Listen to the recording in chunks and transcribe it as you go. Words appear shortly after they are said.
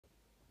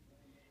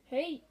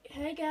Hey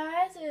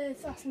guys,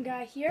 it's Awesome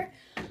Guy here.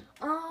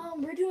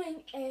 We're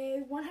doing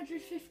a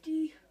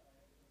 150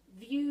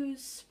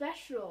 views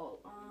special.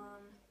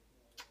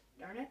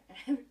 Darn it, I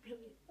haven't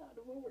really thought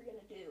of what we're gonna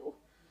do.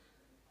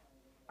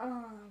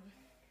 I'm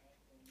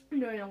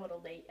doing a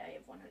little late. I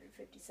have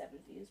 157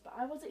 views, but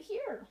I wasn't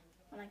here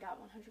when I got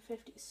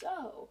 150,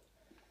 so,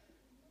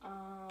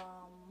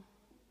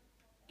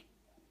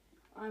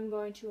 I'm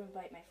going to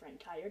invite my friend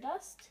Tire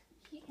Dust.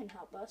 He can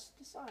help us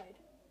decide.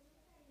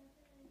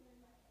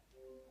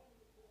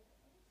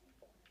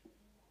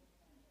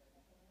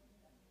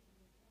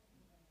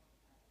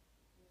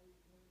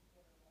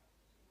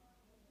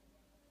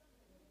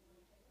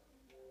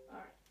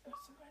 Alright,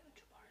 let's invite him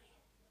to a party.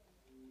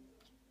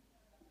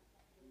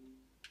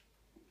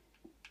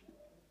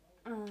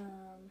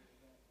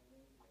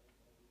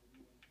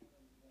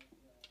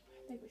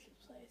 I think we should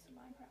play some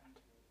Minecraft.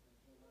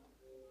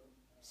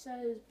 It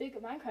says big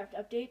Minecraft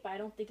update, but I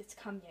don't think it's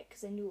come yet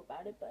because I knew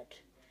about it, but,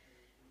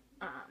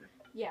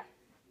 yeah.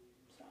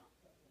 So.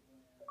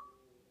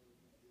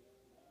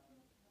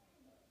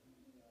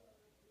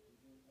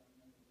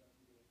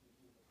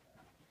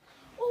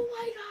 Oh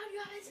my god,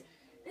 guys!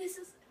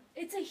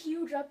 It's a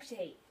huge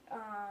update.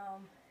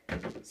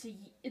 So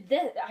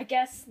I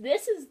guess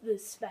this is the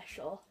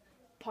special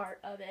part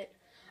of it.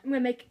 I'm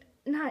gonna make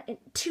not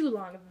too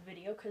long of a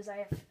video because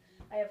I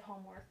have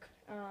homework.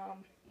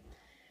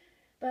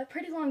 But a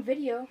pretty long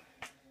video.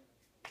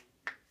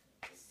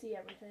 See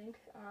everything.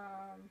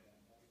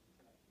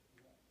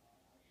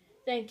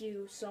 Thank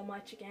you so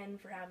much again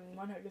for having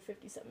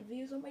 157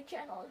 views on my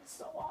channel. It's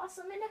so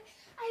awesome, and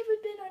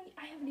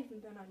I haven't even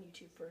been on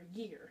YouTube for a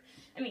year.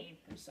 I mean,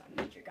 there's some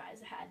major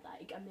guys that had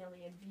like 1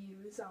 million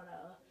views on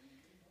a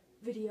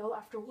video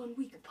after 1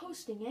 week of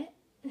posting it.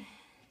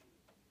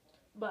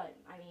 But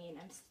I mean,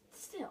 I'm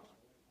still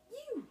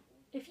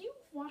if you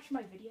watch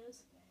my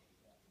videos,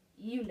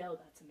 you know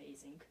that's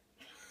amazing.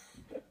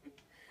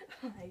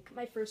 Like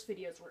my first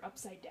videos were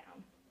upside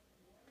down.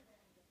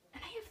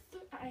 And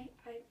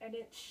I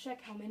didn't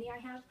check how many I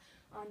have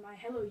on my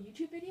Hello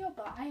YouTube video,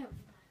 but I have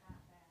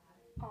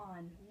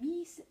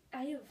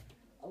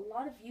a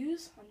lot of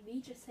views on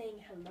me just saying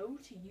hello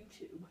to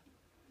YouTube.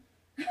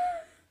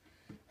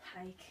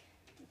 Like,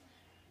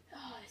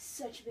 oh, it's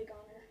such a big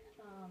honor.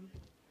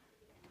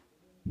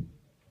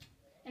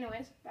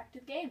 Anyways, back to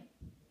the game.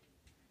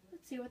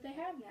 Let's see what they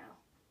have now.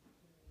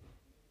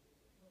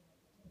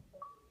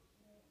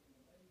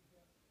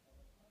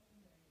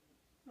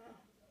 Oh,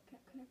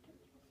 can't connect it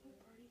to the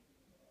party.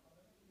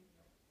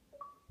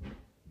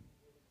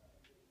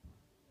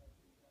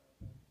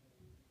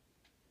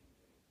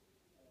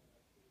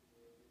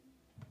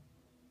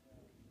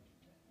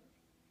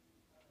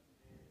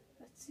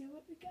 Let's see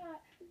what we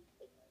got.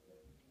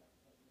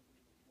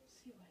 Let's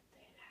see what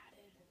they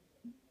added.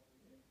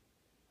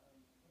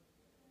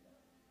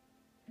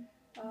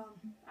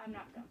 I'm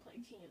not gonna play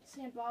King of the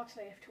Sandbox.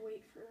 I have to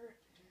wait for.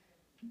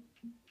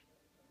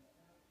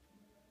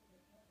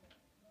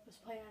 Let's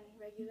play on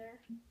regular.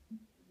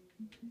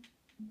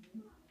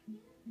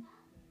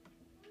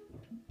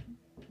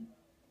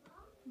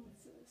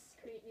 Let's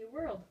create new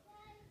world.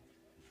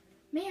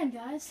 Man,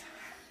 guys,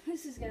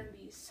 this is gonna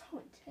be so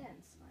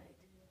intense. Like,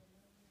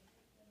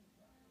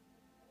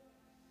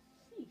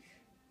 sheesh.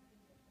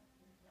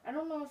 I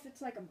don't know if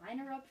it's like a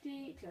minor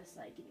update, just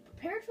like getting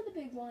prepared for the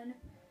big one,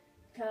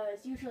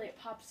 because usually it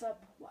pops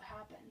up what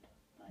happened.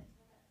 But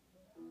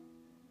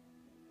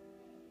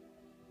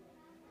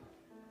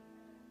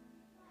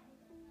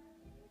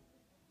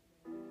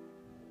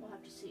we'll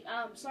have to see.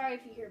 Sorry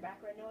if you hear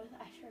background noise.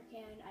 I sure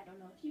can. I don't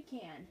know if you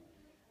can.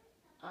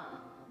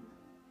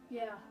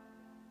 Yeah.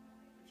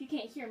 If you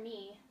can't hear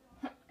me,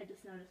 I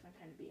just noticed I'm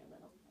trying to be a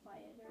little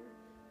quieter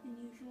than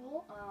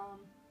usual.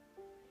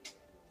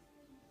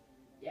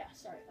 Yeah,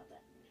 sorry about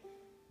that.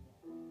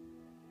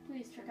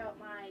 Please check out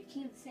my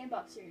King of the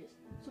Sandbox series.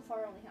 So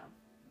far I only have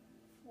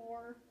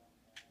 4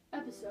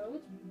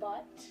 episodes,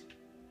 but,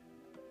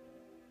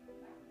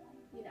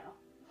 you know.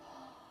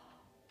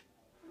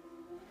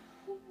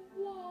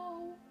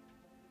 Whoa!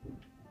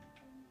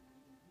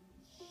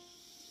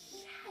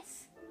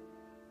 Yes!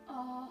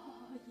 Oh,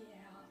 yeah.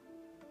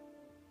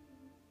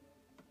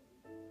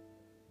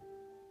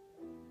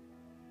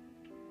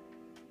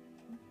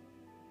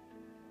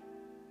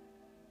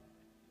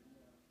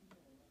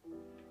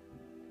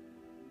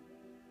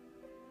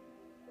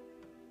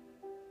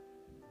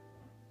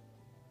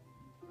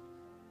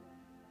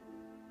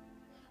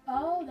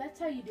 Oh, that's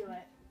how you do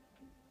it.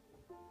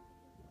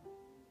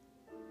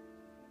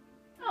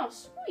 Oh,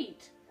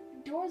 sweet.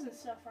 Doors and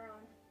stuff are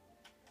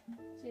on.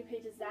 Same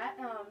page as that.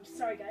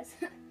 Sorry guys.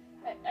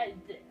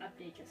 The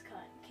update just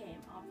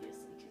came,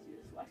 obviously, because you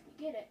just watched me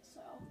get it,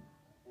 so.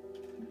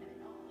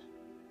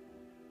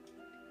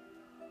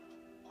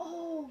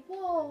 Oh,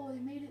 whoa, they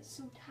made it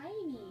so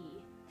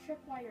tiny.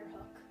 Tripwire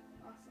hook.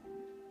 Awesome.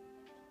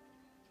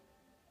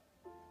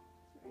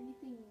 Is there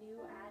anything new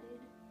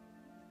added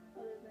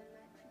other than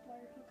that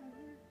tripwire hook on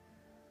here?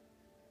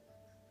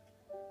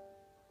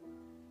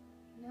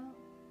 No.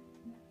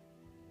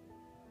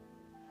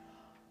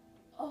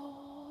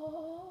 Oh.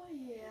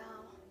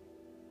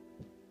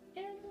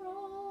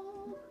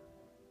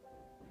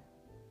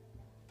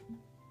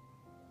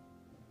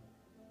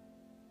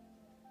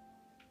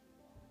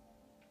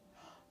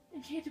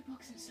 enchanted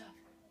books and stuff.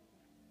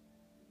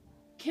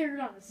 Carrot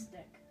on a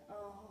stick.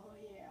 Oh,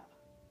 yeah.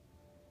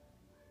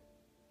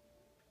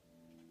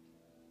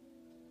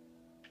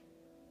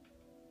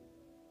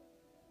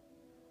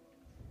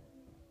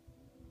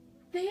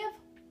 They have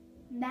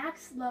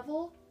max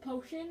level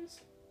potions.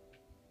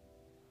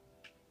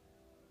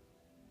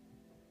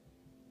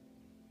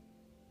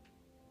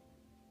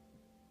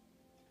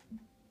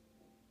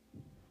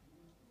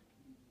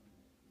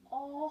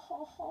 Oh,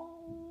 ho,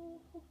 ho,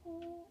 ho,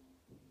 ho.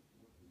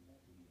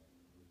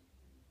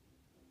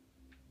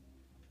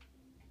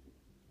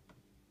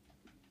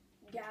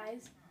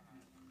 Guys.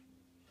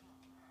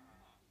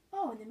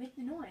 Oh, and they make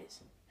the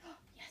noise.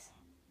 Yes.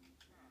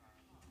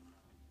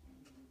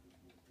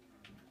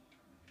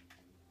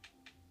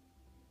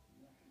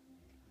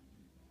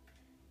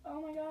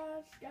 Oh my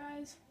gosh,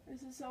 guys.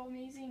 This is so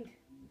amazing.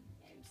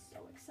 I'm so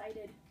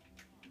excited.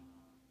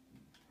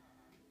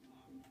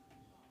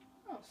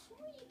 Oh,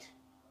 sweet.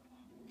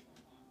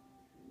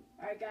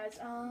 Alright, guys.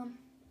 I'm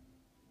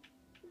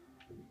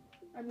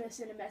gonna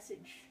send a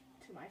message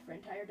to my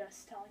friend Tire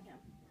Dust telling him.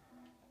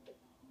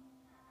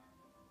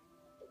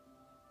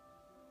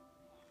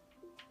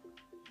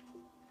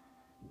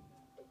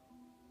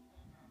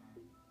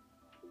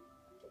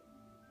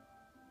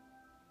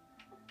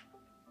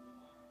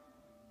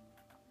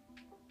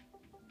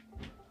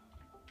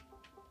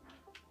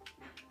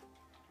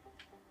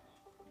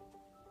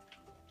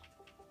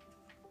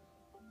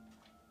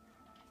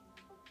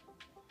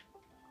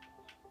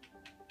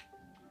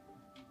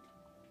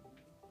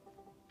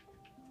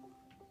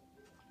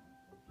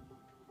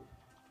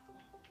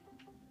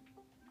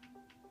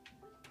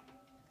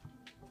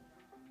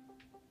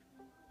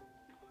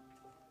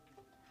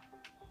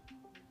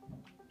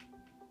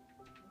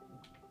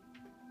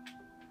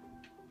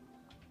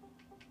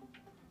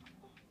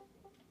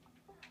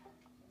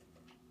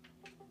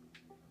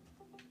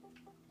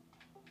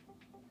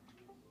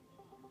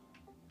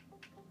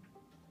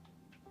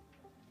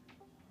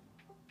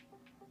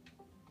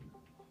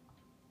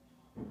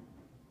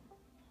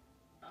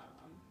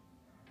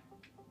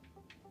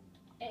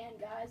 And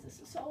guys, this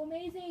is so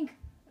amazing.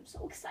 I'm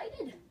so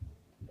excited.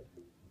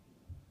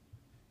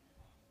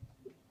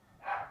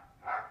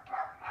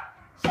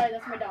 Sorry,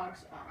 that's my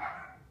dogs.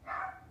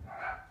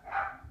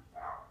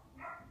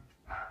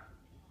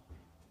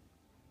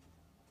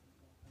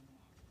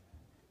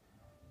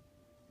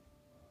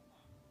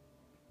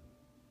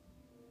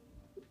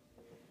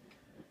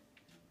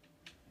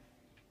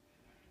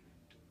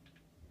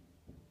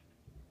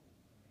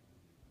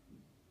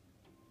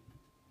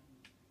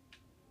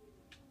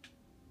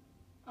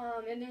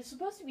 And there's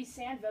supposed to be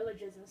sand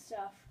villages and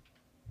stuff.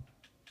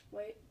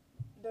 Wait,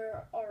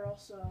 there are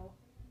also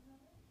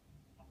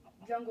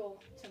jungle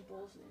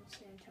temples and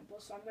sand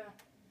temples, so I'm gonna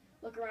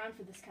look around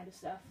for this kind of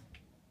stuff.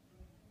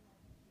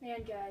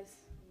 Man,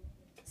 guys,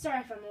 sorry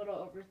if I'm a little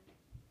over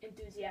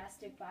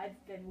enthusiastic, but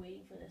I've been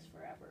waiting for this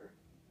forever.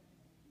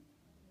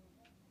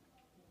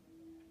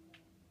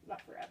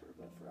 Not forever,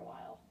 but for a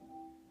while.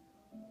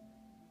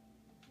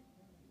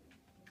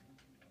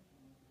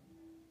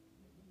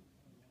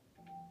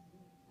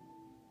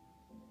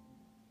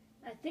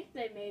 I think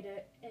they made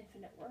it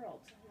Infinite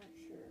Worlds. I'm not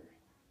sure,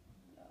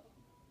 though.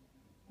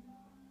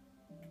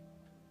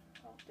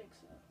 I don't think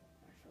so,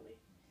 actually.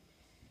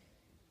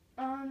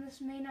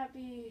 This may not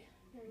be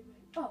very good.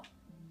 Oh!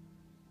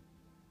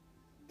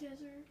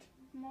 Desert.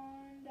 Come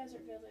on,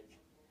 Desert Village.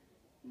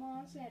 Come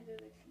on, Sand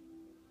Village.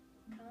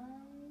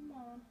 Come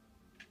on.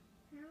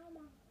 Come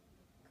on.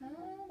 Come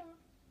on.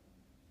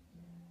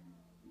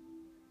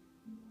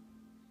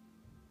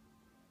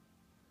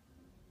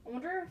 I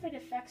wonder if it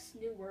affects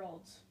new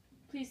worlds.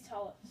 Please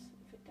tell us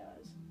if it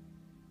does.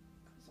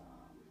 Because,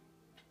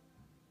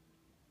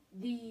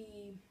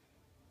 the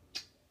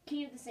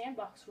King of the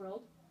Sandbox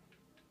world,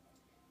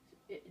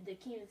 the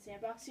King of the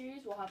Sandbox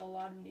series will have a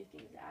lot of new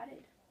things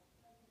added.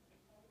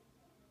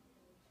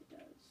 If it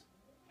does.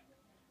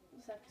 We'll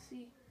just have to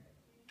see.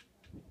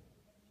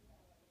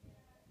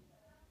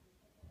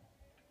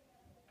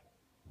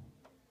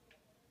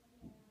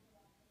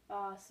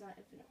 Oh, it's not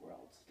Infinite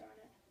Worlds, darn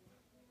it.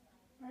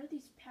 What are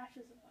these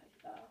patches of light?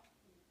 Oh.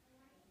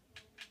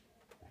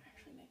 That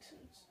actually makes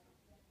sense.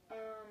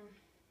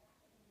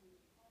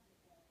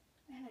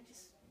 Man, I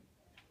just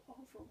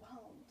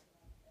overwhelmed.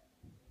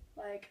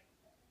 Like,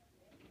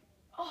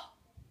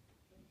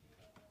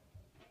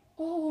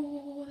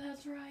 oh,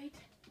 that's right.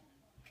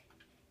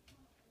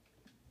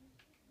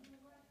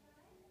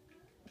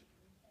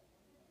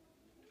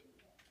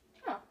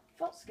 Huh,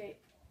 Feltscape.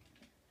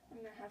 I'm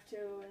gonna have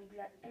to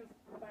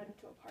invite him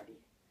to a party.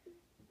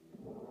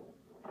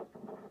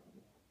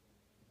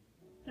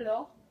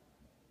 Hello?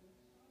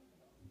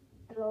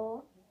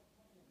 Hello?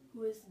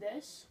 Who is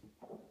this?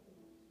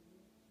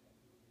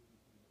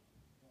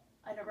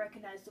 I don't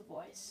recognize the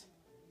voice.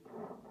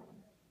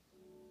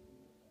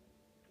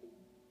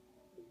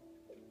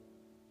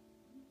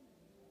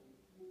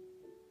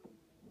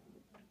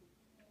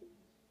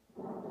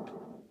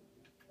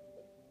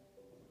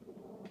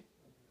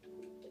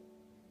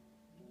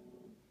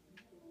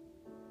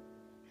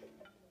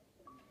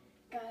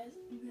 Guys,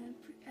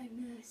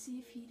 see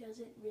if he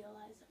doesn't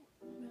realize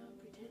that. No,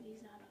 pretend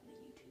he's not on the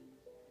YouTube.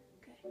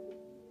 Okay.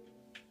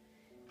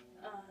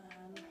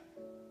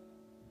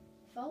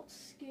 Felt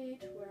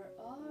Skate, where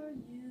are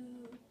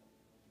you?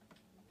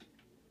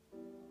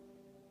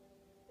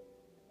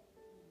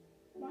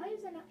 Why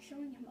is it not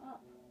showing him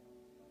up?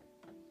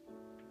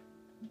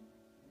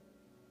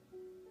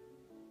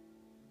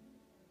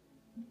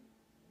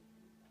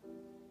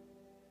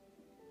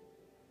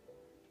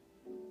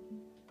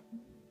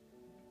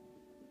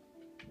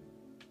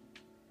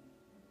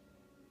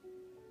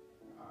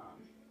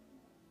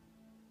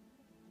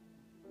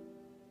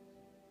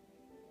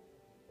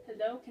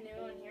 Hello, can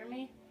anyone hear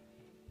me?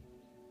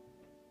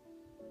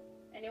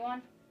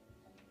 Anyone?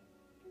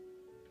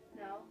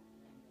 No?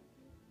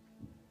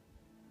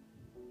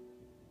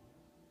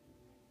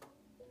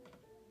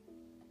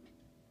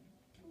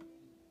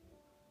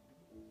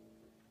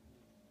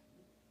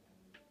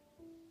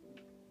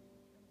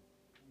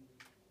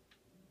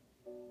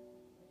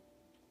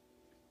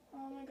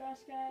 Oh my gosh,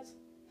 guys.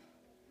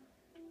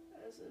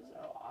 This is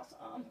so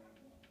awesome.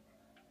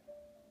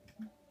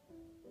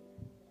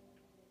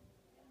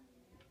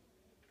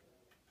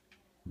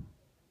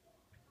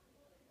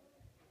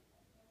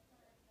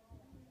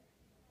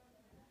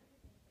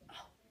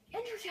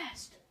 Enter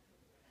chest!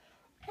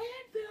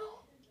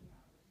 Anvil!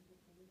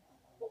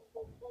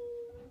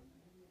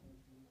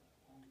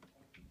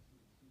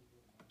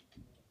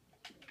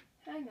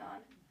 Hang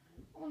on.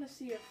 I want to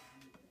see if...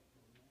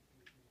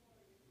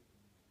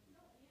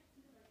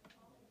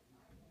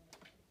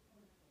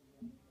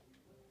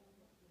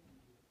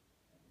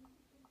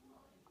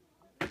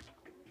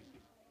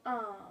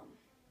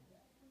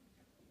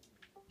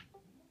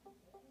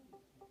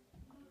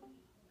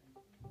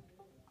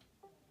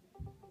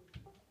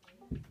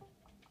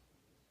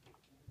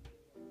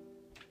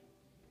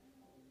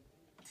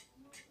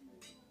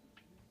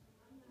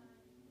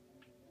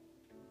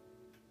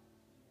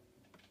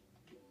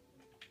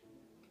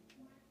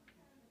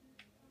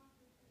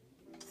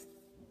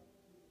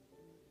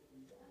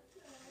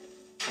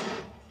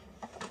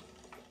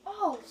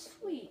 Oh,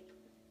 sweet.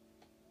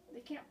 They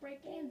can't break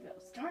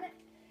anvils. Darn it.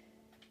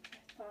 I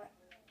thought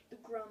the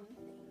Grum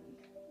thing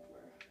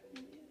were...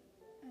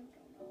 I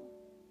don't know.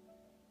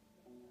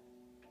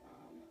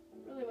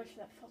 Really wish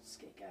that Felt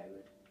Skate guy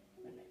would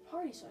run my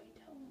party so I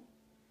can tell him.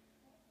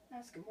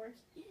 Ask him where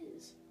he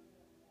is.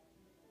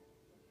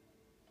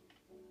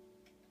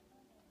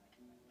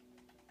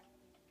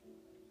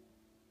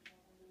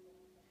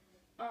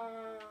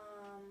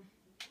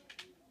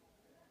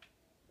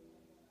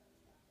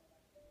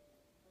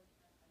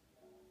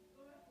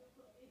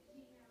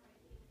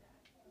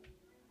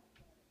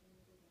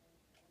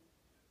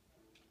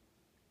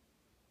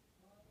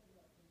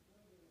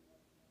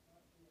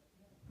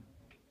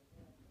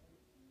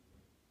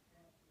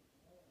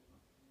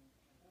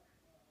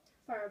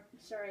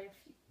 Sorry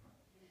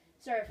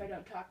if I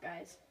don't talk,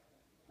 guys.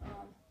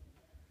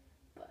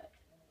 But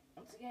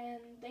once again,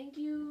 thank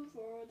you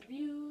for the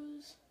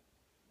views.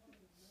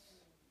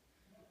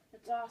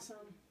 It's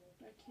awesome.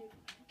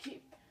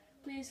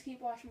 Please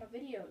keep watching my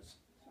videos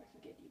so I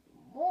can get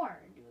even more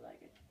and do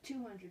like a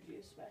 200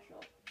 views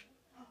special.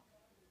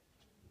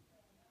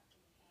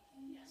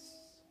 Yes.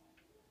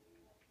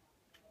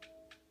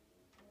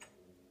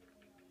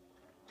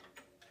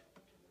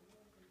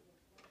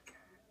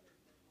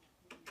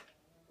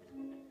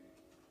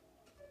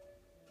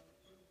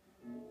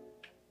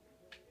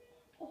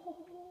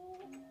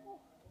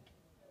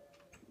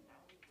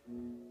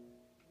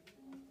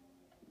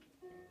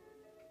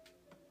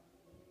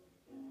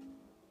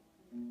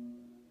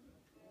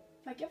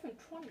 If I give him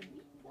 20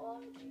 wheat,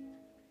 what?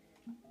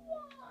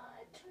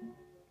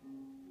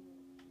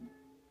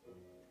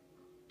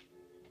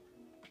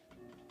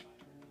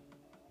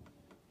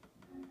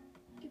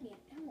 Give me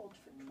an emerald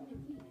for 20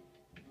 wheat.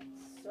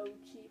 That's so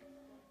cheap.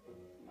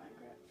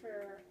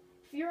 Minecraft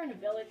if you're in a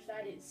village,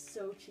 that is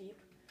so cheap.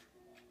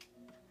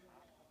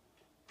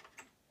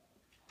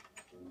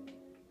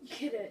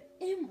 You get an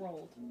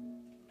emerald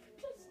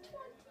for just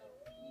 20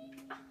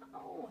 wheat.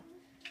 Ow.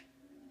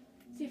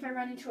 See if I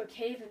run into a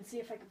cave and see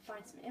if I can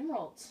find some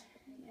emeralds.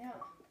 Yeah.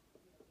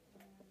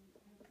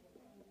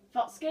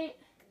 Felt Skate?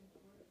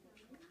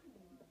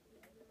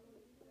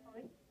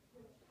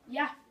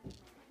 Yeah.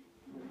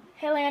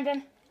 Hey,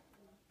 Landon.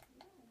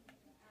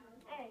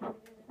 Hey.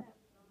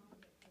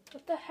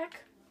 What the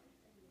heck?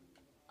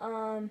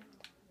 I'm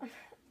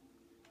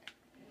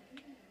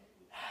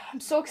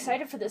so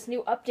excited for this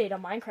new update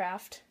on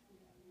Minecraft.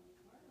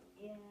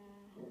 Yeah.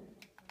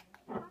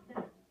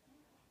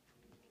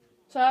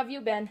 So how have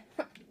you been?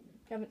 You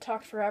haven't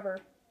talked forever.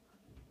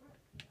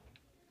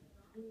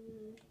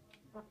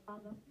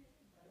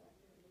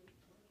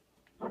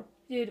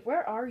 Dude,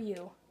 where are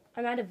you?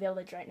 I'm at a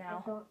village right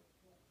now.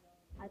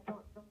 I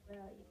don't know where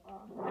you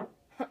are.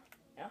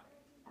 Yeah.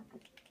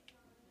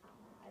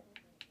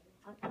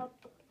 I'll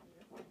talk to you.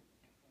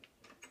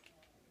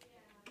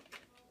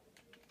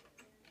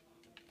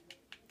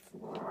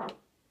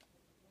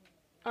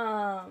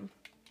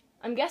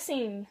 I'm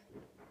guessing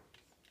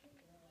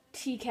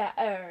TCAP,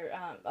 or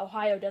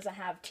Ohio doesn't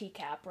have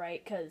TCAP,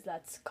 right? Because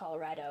that's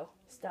Colorado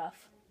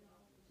stuff.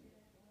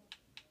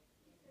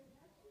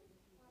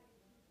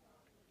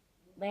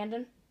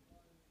 Landon?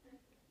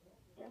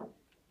 Yeah.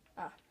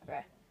 Ah,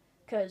 okay.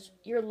 Because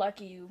you're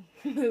lucky you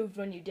moved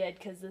when you did,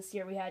 because this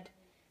year we had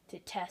to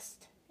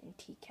test in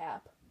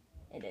TCAP.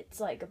 And it's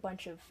like a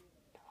bunch of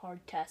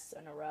hard tests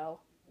in a row.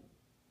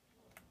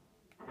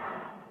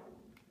 At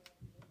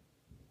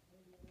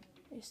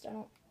least I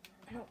don't,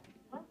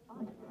 What?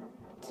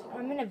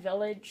 I'm in a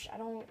village.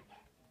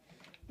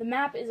 The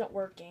map isn't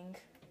working.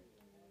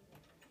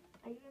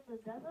 Are you in the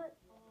desert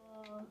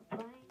or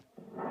plains?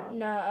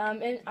 No,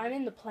 I'm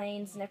in the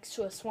plains next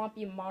to a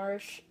swampy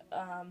marsh.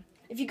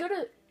 If you go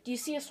to, do you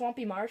see a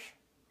swampy marsh?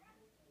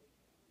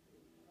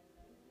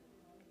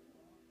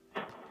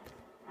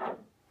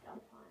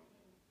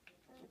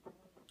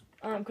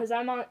 Cause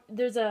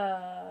there's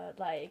a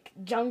like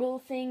jungle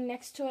thing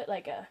next to it,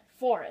 like a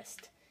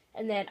forest,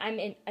 and then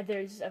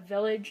there's a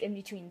village in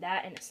between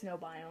that and a snow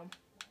biome.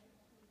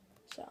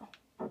 So.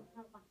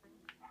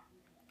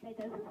 Hey,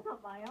 there's a snow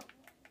biome.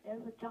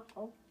 There's a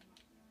jungle.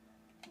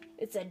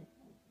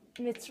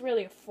 It's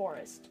really a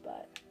forest,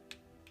 but.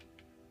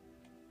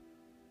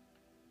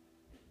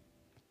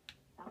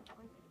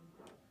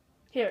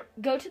 Here,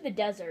 go to the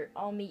desert.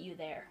 I'll meet you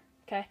there.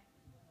 Okay.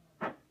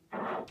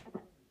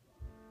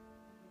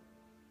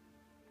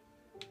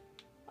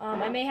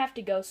 I may have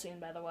to go soon,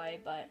 by the way,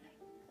 but,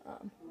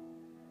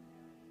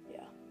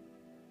 yeah.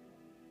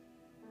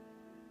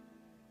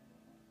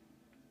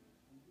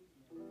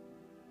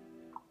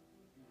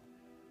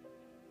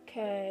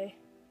 Okay.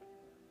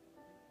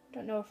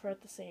 Don't know if we're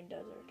at the same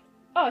desert.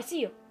 Oh, I see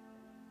you.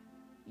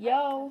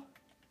 Yo.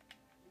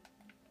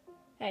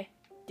 Hey,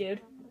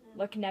 dude.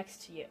 Look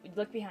next to you.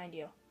 Look behind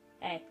you.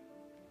 Hey.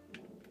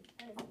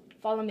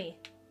 Follow me.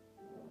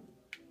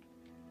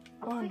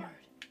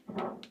 Onward.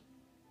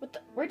 What the?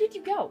 Where did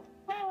you go?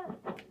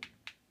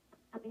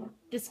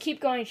 Just keep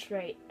going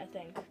straight, I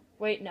think.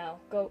 Wait, no.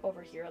 Go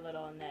over here a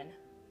little and then...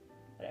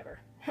 Whatever.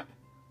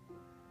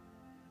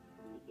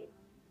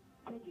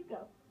 Where'd you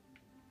go?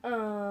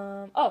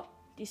 Oh.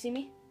 Do you see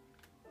me?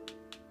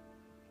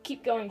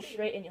 Keep going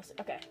straight and you'll see.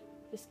 Okay.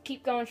 Just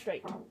keep going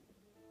straight.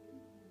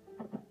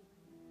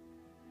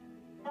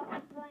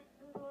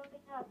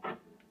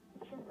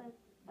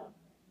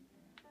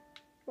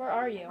 Where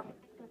are you? I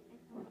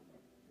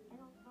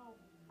don't know.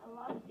 I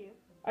lost you.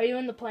 Are you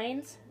in the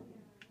plains?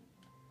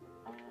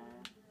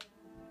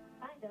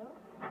 Kind of.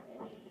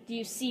 Do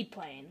you see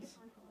plains?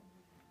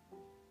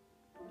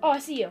 Oh, I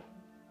see you.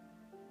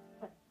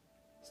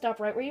 Stop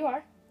right where you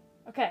are.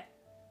 Okay.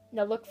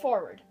 Now look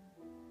forward.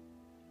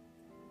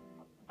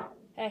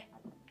 Hey.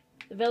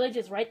 The village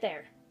is right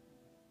there.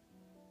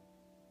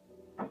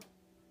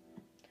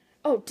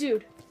 Oh,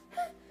 dude.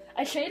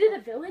 I traded a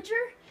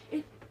villager.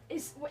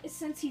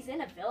 Since he's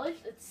in a village,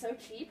 it's so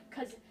cheap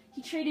because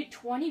he traded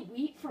 20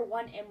 wheat for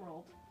 1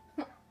 emerald.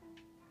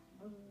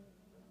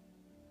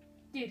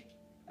 Dude,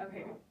 over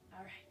here.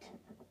 All right.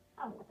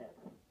 Oh,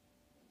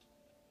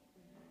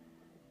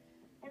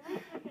 at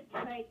least we can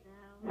trade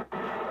now.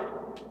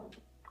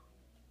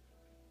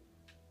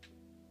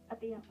 I'll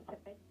be on the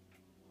fish.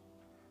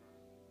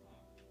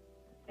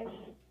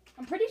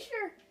 I'm pretty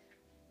sure.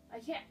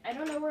 I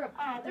don't know where.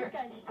 This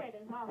guy's trade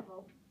is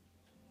awful.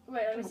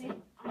 Wait, let me see.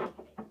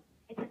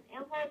 It's an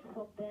emerald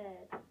for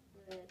bed.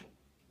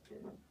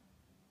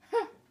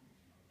 Huh.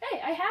 Hey,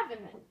 I have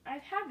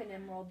an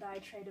emerald that I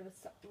traded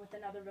with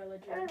another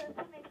villager.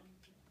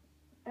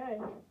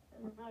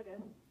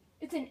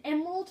 It's an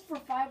emerald for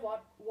 5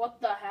 watt. What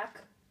the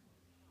heck?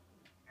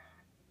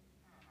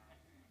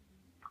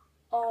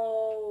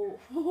 Oh,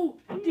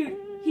 dude,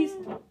 he's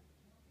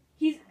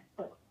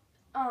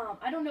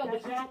I don't know,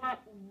 but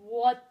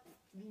what?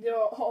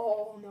 No,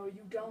 oh, no,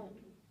 you don't.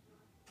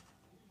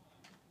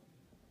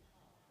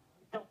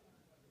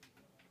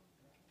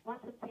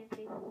 Want some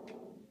fancy?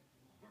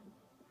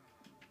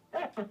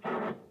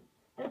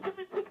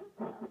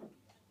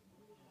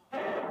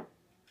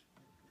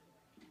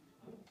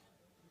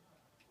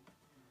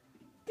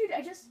 Dude,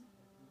 I just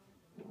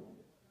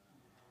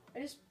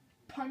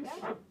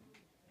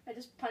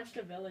punched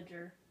a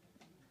villager.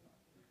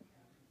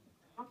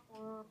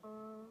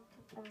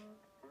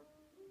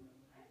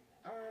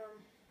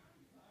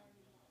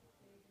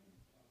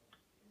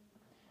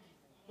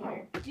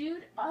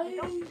 Here, dude,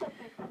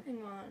 hang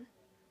on.